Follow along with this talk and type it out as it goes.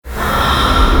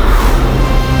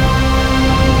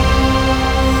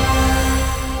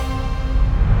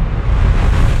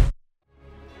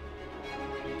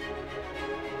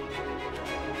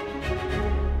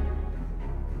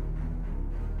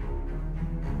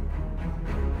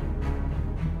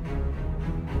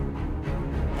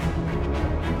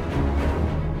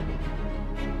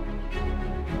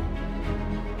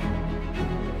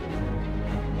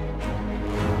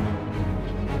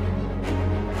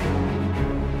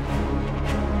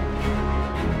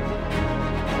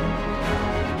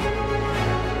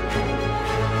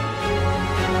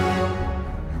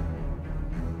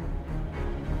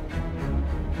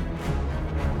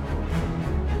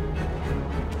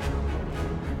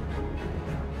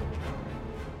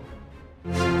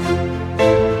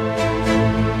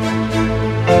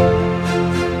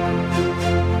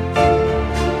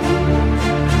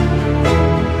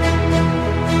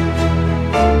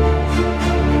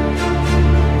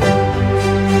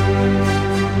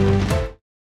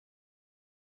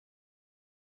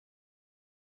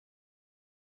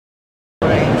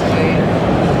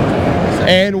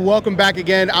welcome back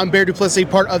again. I'm Bear Duplessis,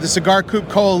 part of the Cigar Coop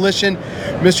Coalition.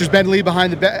 Mr. Ben Lee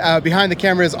behind the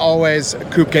camera as always.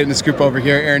 Coop getting the scoop over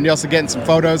here. Aaron Nielsen getting some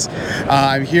photos.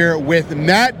 I'm here with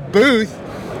Matt Booth.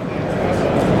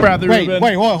 Bradley Rubin.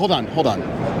 Wait, hold on.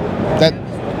 That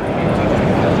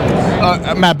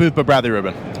Matt Booth, but Bradley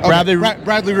Rubin. Okay. Bradley Rubin.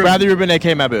 Bradley Rubin,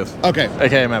 aka Matt Booth. Okay.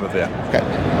 AKA Matt Booth, yeah. Okay.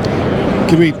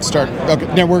 Can we start?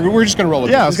 Okay. No, we're just gonna roll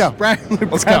it. Yeah, let's go.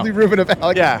 Bradley Rubin of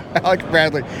Alec. Yeah. Alec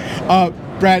Bradley.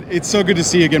 Brad, it's so good to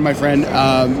see you again, my friend.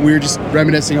 We were just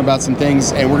reminiscing about some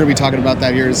things, and we're going to be talking about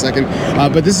that here in a second.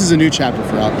 But this is a new chapter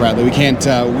for Alec Bradley. We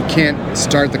can't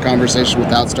start the conversation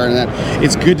without starting that.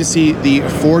 It's good to see the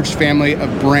Forged family of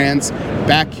brands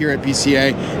back here at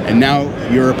PCA, and now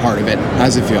you're a part of it. How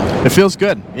does it feel? It feels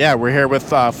good. Yeah, we're here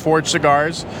with Forged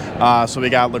cigars. So we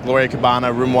got La Gloria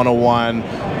Cabana, Room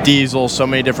 101, Diesel, so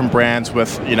many different brands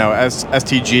with,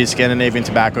 STG, Scandinavian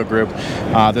Tobacco Group.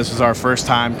 This is our first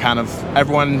time kind of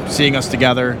everyone seeing us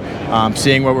together,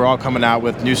 seeing what we're all coming out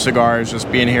with, new cigars,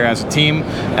 just being here as a team,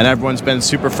 and everyone's been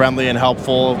super friendly and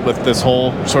helpful with this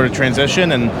whole sort of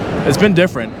transition, and it's been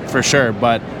different for sure,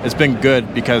 but it's been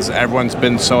good because everyone's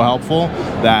been so helpful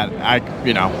that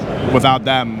without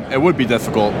them it would be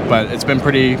difficult, but it's been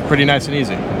pretty nice and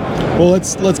easy. Well,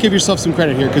 let's give yourself some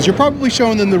credit here because you're probably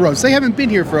showing them the ropes. They haven't been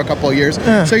here for a couple of years,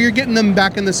 so you're getting them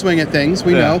back in the swing of things.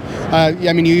 We know.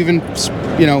 I mean, you even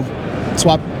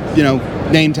swap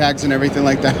name tags and everything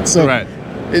like that. So right.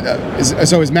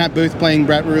 So is Matt Booth playing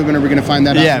Bradley Rubin? Are we going to find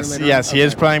that out? Yes, he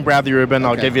is playing Bradley Rubin.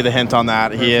 I'll give you the hint on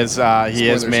that. He is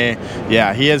me.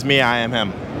 Yeah, he is me. I am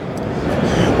him.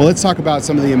 Well, let's talk about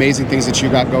some of the amazing things that you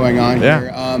got going on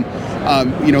here.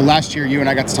 Last year you and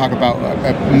I got to talk about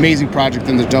an amazing project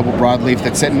in the double broadleaf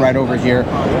that's sitting right over here.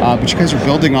 But you guys are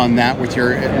building on that with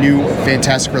your new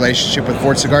fantastic relationship with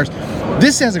Forged Cigars.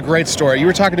 This has a great story. You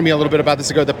were talking to me a little bit about this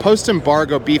ago. The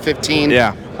post-embargo B15.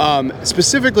 Yeah.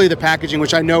 Specifically the packaging,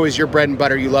 which I know is your bread and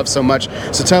butter you love so much.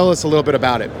 So tell us a little bit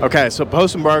about it. Okay, so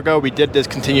post-embargo, we did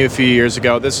discontinue a few years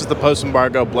ago. This is the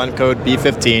post-embargo blend code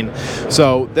B15.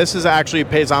 So this is actually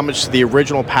pays homage to the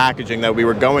original packaging that we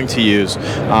were going to use.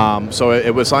 So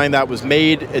it was something that was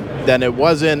made, then it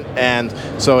wasn't, and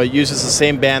so it uses the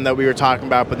same band that we were talking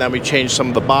about, but then we changed some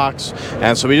of the box,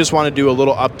 and so we just want to do a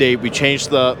little update. We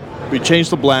changed the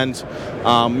blend,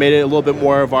 made it a little bit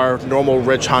more of our normal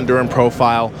rich Honduran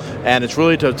profile, and it's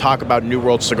really to talk about New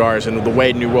World cigars and the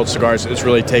way New World cigars is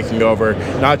really taking over,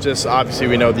 not just obviously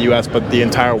we know the U.S., but the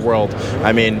entire world.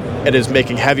 I mean, it is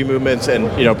making heavy movements, and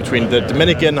between the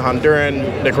Dominican,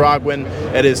 Honduran, Nicaraguan,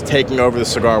 it is taking over the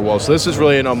cigar world. So this is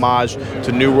really an homage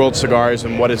to New World cigars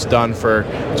and what it's done for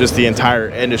just the entire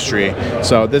industry.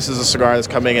 So this is a cigar that's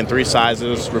coming in 3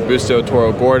 sizes: Robusto,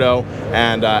 Toro, Gordo,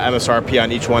 and MSRP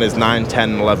on each one is $9,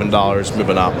 $10, $11,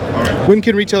 moving up. When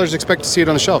can retailers expect to see it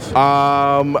on the shelf?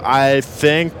 I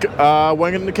think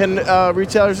when can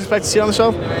retailers expect to see it on the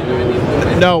shelf?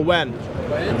 No, when?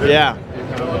 Yeah.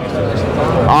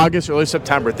 August, early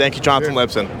September. Thank you, Jonathan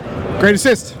Lipson. Great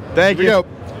assist. Thank you. Go.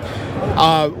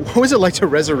 What was it like to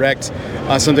resurrect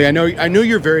something? I know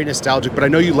you're very nostalgic, but I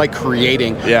know you like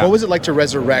creating. Yeah. What was it like to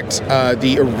resurrect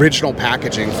the original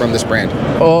packaging from this brand?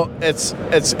 Well, it's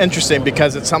interesting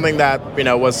because it's something that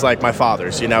was like my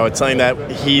father's. It's something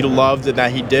that he loved and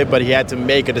that he did, but he had to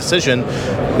make a decision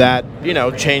that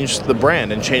changed the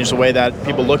brand and changed the way that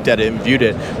people looked at it and viewed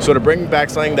it. So to bring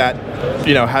back something that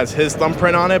has his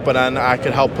thumbprint on it, but then I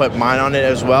could help put mine on it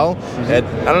as well. I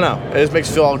don't know. It just makes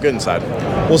you feel all good inside.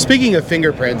 Well, speaking of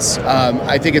fingerprints,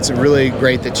 I think it's really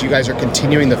great that you guys are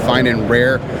continuing the fine and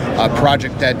rare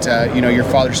project that your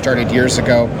father started years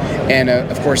ago, and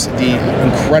of course the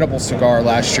incredible cigar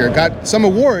last year got some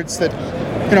awards that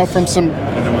from some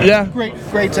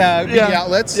great media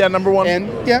outlets. Yeah, number one.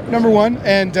 And number one,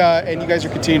 and you guys are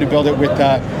continuing to build it with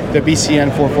the BCN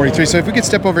 443. So if we could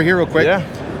step over here real quick. Yeah.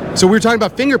 So we were talking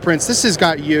about fingerprints. This has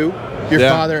got you, your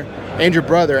father, and your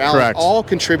brother, Alec, Correct. all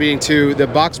contributing to the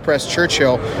box press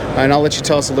Churchill, and I'll let you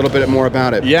tell us a little bit more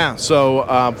about it. Yeah, so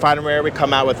Fine and Rare we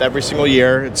come out with every single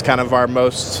year. It's kind of our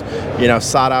most,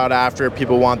 sought out after.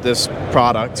 People want this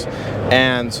product,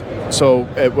 and so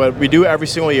what we do every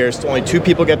single year is only 2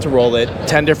 people get to roll it,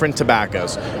 10 different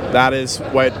tobaccos. That is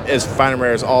what Fine and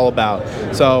Rare is all about.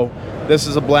 So this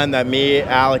is a blend that me,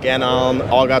 Alec, and Alan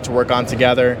all got to work on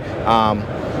together.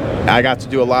 I got to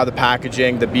do a lot of the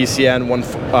packaging. The BCN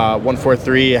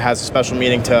 143 has a special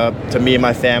meaning to me and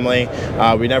my family.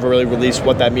 We never really released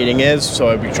what that meaning is,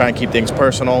 so we try and keep things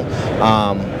personal.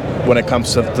 when it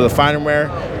comes to the fine and rare,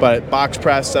 but box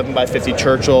press, 7x50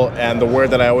 Churchill, and the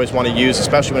word that I always want to use,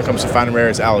 especially when it comes to fine and rare,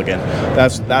 is elegant.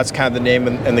 That's kind of the name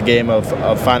in the game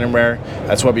of fine and rare.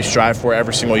 That's what we strive for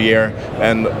every single year,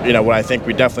 and what I think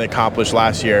we definitely accomplished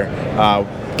last year,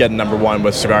 getting #1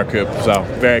 with Cigar Coop. So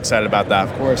very excited about that.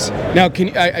 Of course. Now,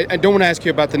 I don't want to ask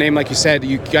you about the name, like you said.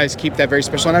 You guys keep that very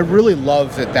special, and I really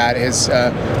love that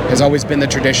has always been the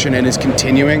tradition and is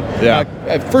continuing. Yeah.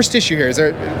 First issue here, is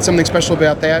there something special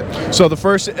about that? So the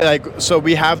first, so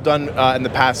we have done in the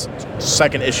past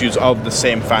second issues of the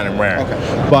same fine and rare.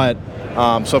 Okay. But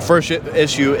so first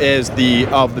issue is the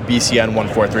BCN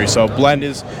 143. So blend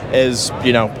is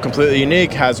completely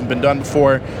unique, hasn't been done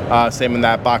before. Same in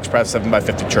that box press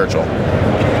 7x50 Churchill.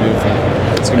 Beautiful.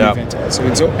 It's going to be fantastic.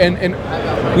 And so, and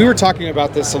we were talking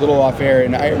about this a little off air,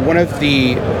 and one of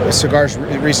the cigars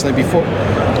recently before.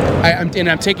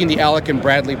 I'm taking the Alec and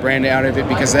Bradley brand out of it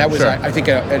because that was, sure. I think,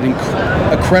 an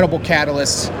incredible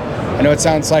catalyst. I know it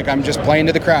sounds like I'm just playing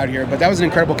to the crowd here, but that was an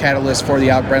incredible catalyst for the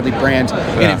Alec Bradley brand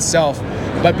in itself.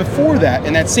 But before that,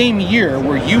 in that same year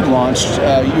where you launched, you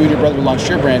and your brother launched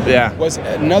your brand, was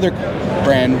another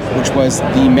brand, which was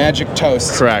the Magic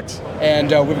Toast. Correct.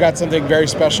 And we've got something very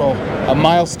special, a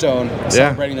milestone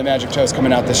celebrating the Magic Toast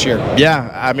coming out this year. Yeah,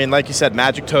 I mean, like you said,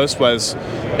 Magic Toast was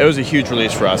a huge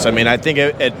release for us. I mean, I think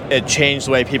it changed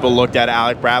the way people looked at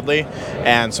Alec Bradley,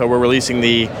 and so we're releasing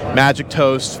the Magic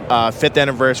Toast 5th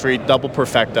anniversary double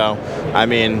perfecto. I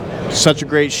mean, such a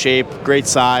great shape, great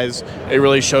size. It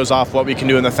really shows off what we can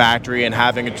do in the factory, and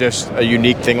having just a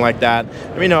unique thing like that.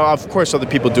 I mean, of course other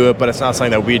people do it, but it's not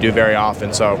something that we do very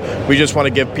often. So we just want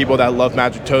to give people that love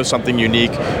Magic Toast something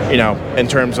unique, in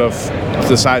terms of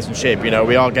the size and shape.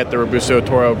 We all get the Robusto,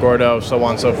 Toro, Gordo, so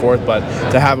on and so forth, but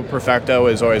to have a perfecto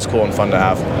is always cool and fun to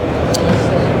have.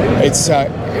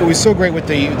 It was so great with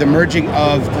the merging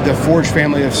of the Forge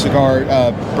family of cigar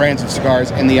brands of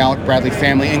cigars and the Alec Bradley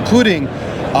family, including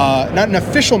not an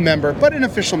official member, but an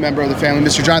official member of the family,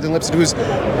 Mr. Jonathan Lipson, who's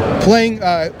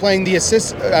playing the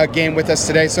assist game with us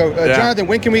today. So, Jonathan,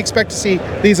 when can we expect to see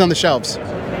these on the shelves?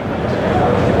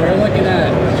 We're looking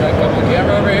at. Should I come on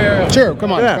camera over here? Sure,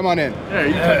 come on in.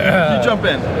 Yeah, you jump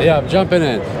in. Yeah, I'm jumping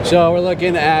in. So we're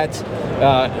looking at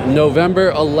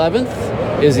November 11th.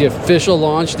 Is the official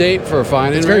launch date for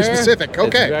Fine and Rare. It's very specific,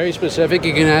 okay. It's very specific.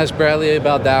 You can ask Bradley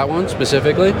about that one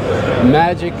specifically.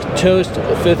 Magic Toast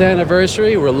 5th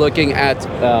anniversary, we're looking at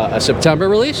a September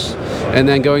release. And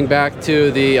then going back to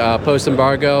the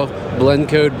post-embargo blend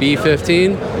code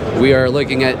B15, we are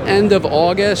looking at end of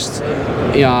August,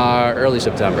 early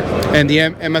September. And the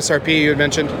MSRP you had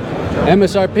mentioned?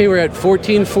 MSRP, we're at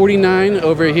 $14.49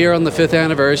 over here on the 5th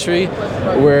anniversary.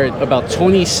 We're at about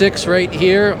 $26 right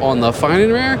here on the Fine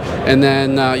and Rare, and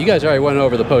then you guys already went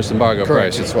over the post-embargo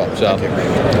price as well. So, thank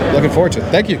you. Looking forward to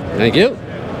it. Thank you. Thank you.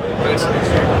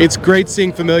 It's great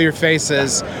seeing familiar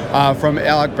faces from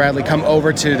Alec Bradley come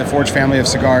over to the Forge family of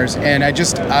cigars, and I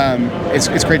just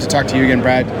it's great to talk to you again,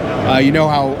 Brad. You know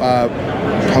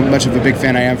how much of a big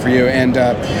fan I am for you, and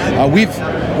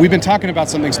we've been talking about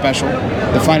something special,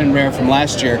 the Fine and Rare from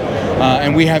last year,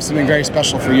 and we have something very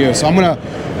special for you. So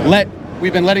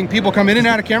we've been letting people come in and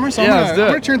out of camera, so I'm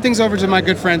gonna turn things over to my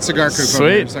good friend Cigar Coop. Sweet.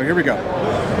 Over here. So here we go.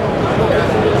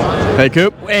 Hey,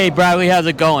 Coop. Hey, Bradley, how's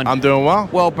it going? I'm doing well.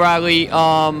 Well, Bradley,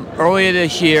 earlier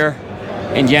this year,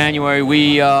 in January,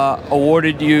 we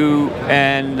awarded you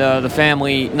and the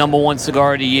family #1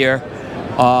 cigar of the year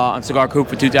on Cigar Coop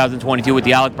for 2022 with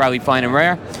the Alec Bradley Fine and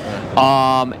Rare.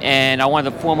 And I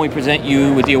wanted to formally present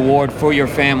you with the award for your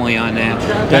family on that.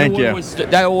 Thank you.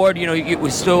 That award, it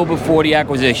was still before the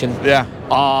acquisition. Yeah.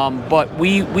 But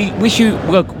we wish you,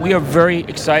 look, we are very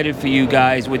excited for you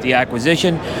guys with the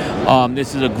acquisition.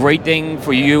 This is a great thing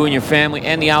for you and your family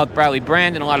and the Alec Bradley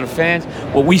brand and a lot of fans.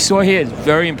 What we saw here is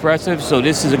very impressive, so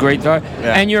this is a great start.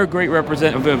 Yeah. And you're a great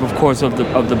representative, of course, of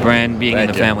the brand being in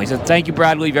the family. So thank you,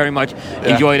 Bradley, very much.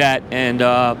 Yeah. Enjoy that, and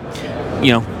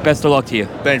best of luck to you.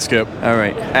 Thanks, Coop. All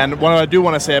right. And what I do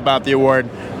want to say about the award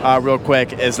real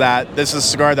quick is that this is a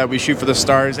cigar that we shoot for the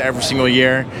stars every single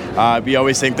year. We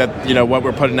always think that what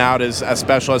we're putting out is as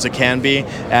special as it can be,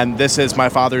 and this is my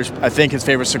father's, I think, his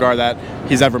favorite cigar that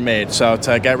he's ever made. So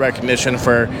to get recognition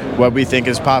for what we think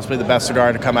is possibly the best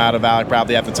cigar to come out of Alec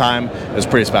Bradley at the time is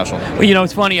pretty special. Well,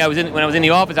 it's funny. When I was in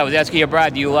the office, I was asking your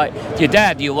Brad, do you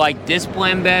like this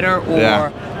blend better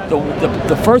or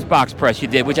the first box press you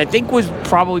did, which I think was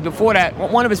probably before that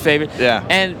one of his favorites. Yeah.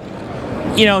 And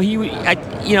it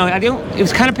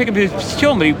was kind of picking his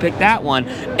children, but he picked that one.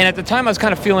 And at the time, I was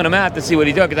kind of feeling him out to see what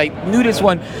he did because I knew this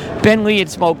one. Ben Lee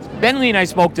and I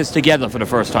smoked this together for the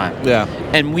first time. Yeah.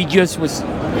 And we just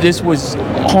this was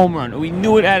home run. We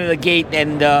knew it out of the gate,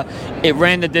 and it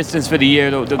ran the distance for the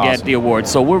year to get the award.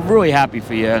 So we're really happy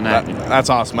for you. And that's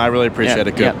awesome. I really appreciate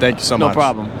it. Good. Thank you so much. No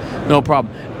problem. No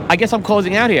problem. I guess I'm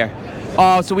closing out here.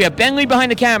 So we have Ben Lee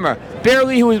behind the camera, Bear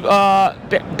Lee,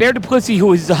 Bear Duplessis,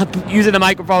 who is using the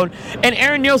microphone, and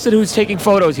Aaron Nielsen, who's taking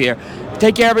photos here.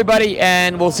 Take care, everybody,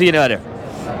 and we'll see you later.